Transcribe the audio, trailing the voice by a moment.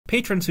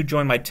Patrons who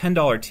join my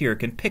 $10 tier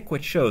can pick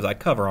which shows I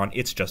cover on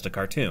It's Just a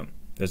Cartoon.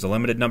 There's a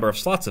limited number of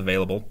slots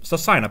available, so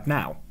sign up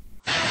now.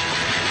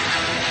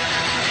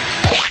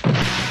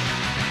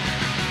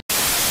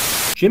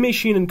 Jimmy,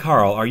 Sheen, and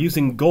Carl are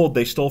using gold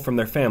they stole from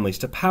their families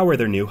to power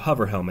their new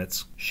hover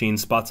helmets. Sheen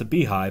spots a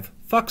beehive,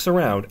 fucks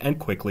around, and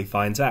quickly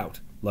finds out.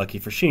 Lucky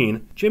for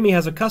Sheen, Jimmy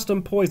has a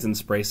custom poison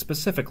spray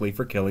specifically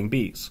for killing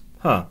bees.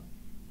 Huh.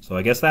 So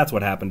I guess that's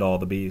what happened to all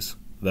the bees.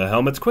 The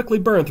helmets quickly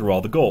burn through all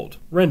the gold,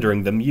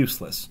 rendering them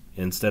useless.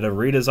 Instead of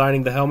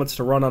redesigning the helmets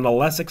to run on a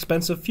less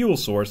expensive fuel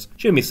source,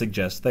 Jimmy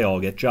suggests they all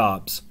get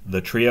jobs.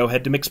 The trio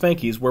head to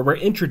McSpanky's where we're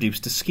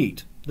introduced to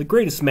Skeet, the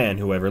greatest man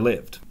who ever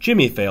lived.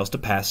 Jimmy fails to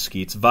pass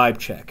Skeet's vibe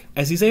check,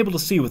 as he's able to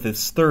see with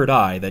his third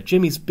eye that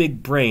Jimmy's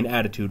big brain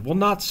attitude will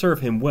not serve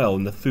him well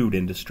in the food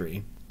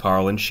industry.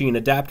 Carl and Sheen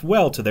adapt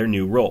well to their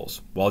new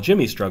roles, while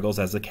Jimmy struggles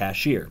as the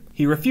cashier.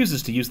 He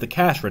refuses to use the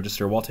cash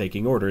register while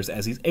taking orders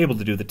as he's able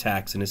to do the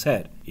tax in his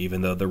head,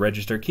 even though the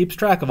register keeps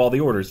track of all the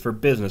orders for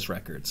business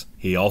records.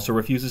 He also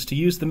refuses to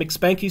use the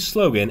McSpanky's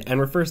slogan and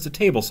refers to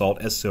table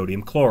salt as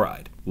sodium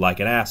chloride,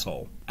 like an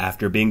asshole.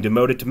 After being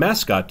demoted to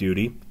mascot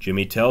duty,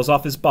 Jimmy tells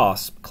off his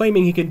boss,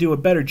 claiming he can do a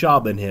better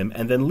job than him,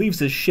 and then leaves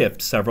his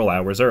shift several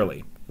hours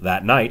early.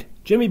 That night,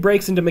 Jimmy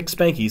breaks into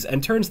McSpanky's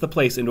and turns the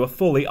place into a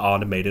fully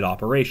automated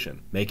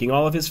operation, making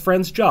all of his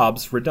friends'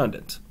 jobs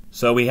redundant.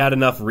 So he had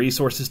enough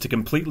resources to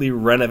completely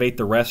renovate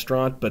the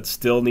restaurant, but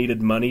still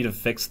needed money to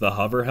fix the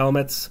hover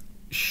helmets?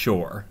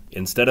 Sure.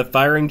 Instead of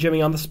firing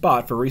Jimmy on the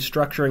spot for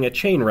restructuring a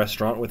chain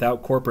restaurant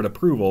without corporate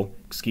approval,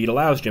 Skeet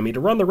allows Jimmy to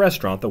run the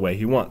restaurant the way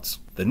he wants.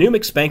 The new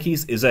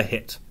McSpanky's is a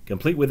hit,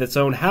 complete with its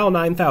own HAL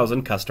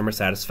 9000 customer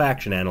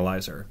satisfaction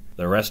analyzer.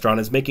 The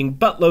restaurant is making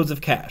buttloads of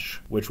cash,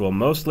 which will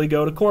mostly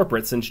go to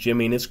corporate since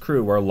Jimmy and his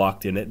crew are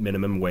locked in at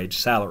minimum wage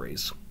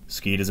salaries.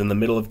 Skeet is in the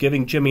middle of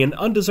giving Jimmy an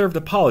undeserved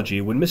apology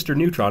when Mr.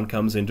 Neutron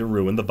comes in to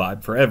ruin the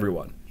vibe for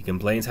everyone. He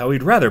complains how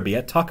he'd rather be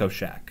at Taco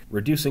Shack,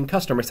 reducing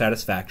customer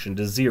satisfaction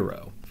to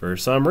 0. For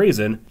some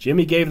reason,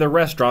 Jimmy gave the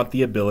restaurant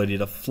the ability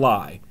to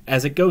fly,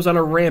 as it goes on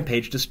a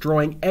rampage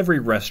destroying every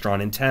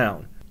restaurant in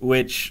town.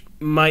 Which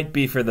might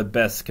be for the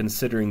best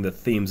considering the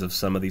themes of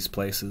some of these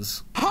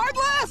places. Hard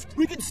left!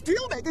 We can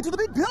still make it to the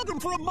Big Pilgrim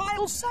for a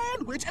mild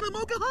sandwich and a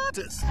mocha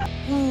hottest!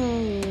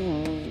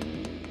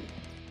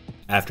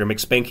 After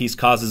McSpanky's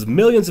causes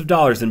millions of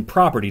dollars in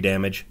property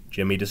damage,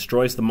 Jimmy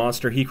destroys the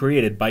monster he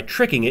created by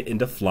tricking it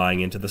into flying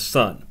into the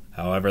sun.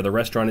 However, the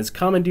restaurant is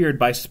commandeered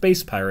by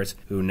space pirates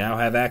who now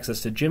have access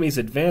to Jimmy's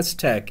advanced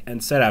tech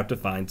and set out to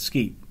find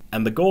Skeet.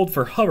 And the gold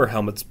for hover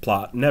helmets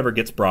plot never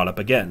gets brought up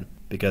again,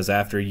 because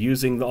after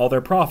using all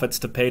their profits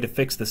to pay to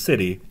fix the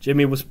city,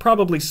 Jimmy was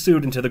probably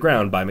sued into the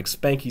ground by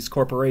McSpanky's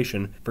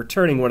corporation for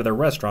turning one of their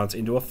restaurants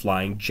into a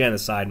flying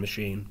genocide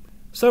machine.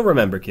 So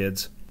remember,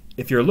 kids,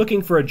 if you're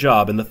looking for a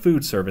job in the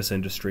food service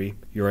industry,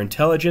 your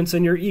intelligence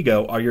and your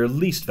ego are your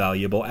least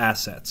valuable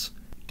assets.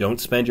 Don't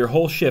spend your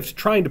whole shift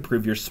trying to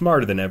prove you're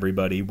smarter than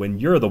everybody when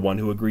you're the one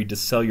who agreed to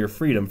sell your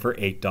freedom for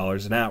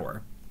 $8 an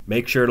hour.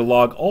 Make sure to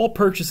log all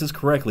purchases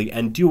correctly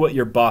and do what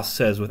your boss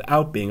says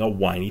without being a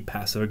whiny,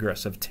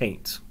 passive-aggressive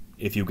taint.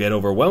 If you get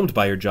overwhelmed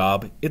by your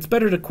job, it's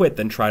better to quit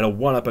than try to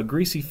one-up a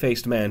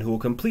greasy-faced man who will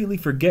completely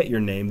forget your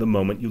name the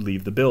moment you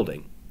leave the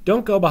building.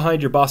 Don't go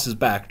behind your boss's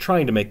back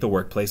trying to make the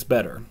workplace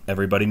better.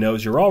 Everybody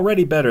knows you're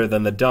already better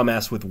than the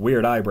dumbass with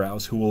weird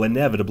eyebrows who will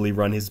inevitably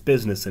run his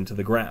business into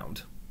the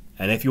ground.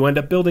 And if you end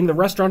up building the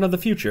restaurant of the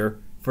future,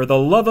 for the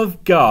love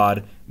of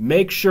God,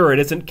 make sure it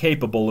isn't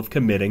capable of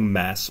committing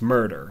mass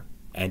murder.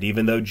 And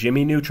even though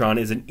Jimmy Neutron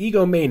is an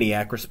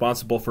egomaniac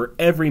responsible for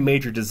every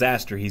major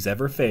disaster he's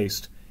ever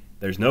faced,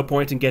 there's no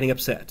point in getting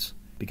upset,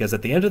 because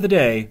at the end of the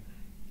day,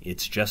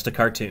 it's just a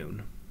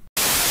cartoon.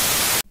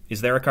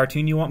 Is there a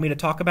cartoon you want me to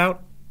talk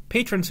about?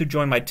 Patrons who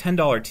join my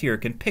 $10 tier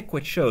can pick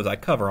which shows I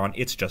cover on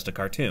It's Just a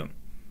Cartoon.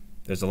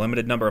 There's a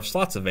limited number of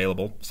slots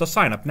available, so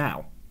sign up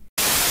now.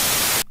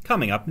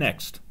 Coming up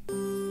next.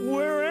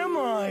 Where am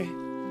I?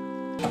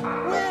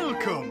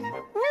 Welcome!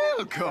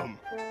 Welcome!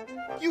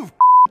 You've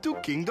to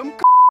Kingdom.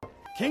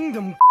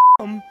 Kingdom?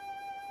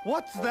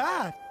 What's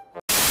that?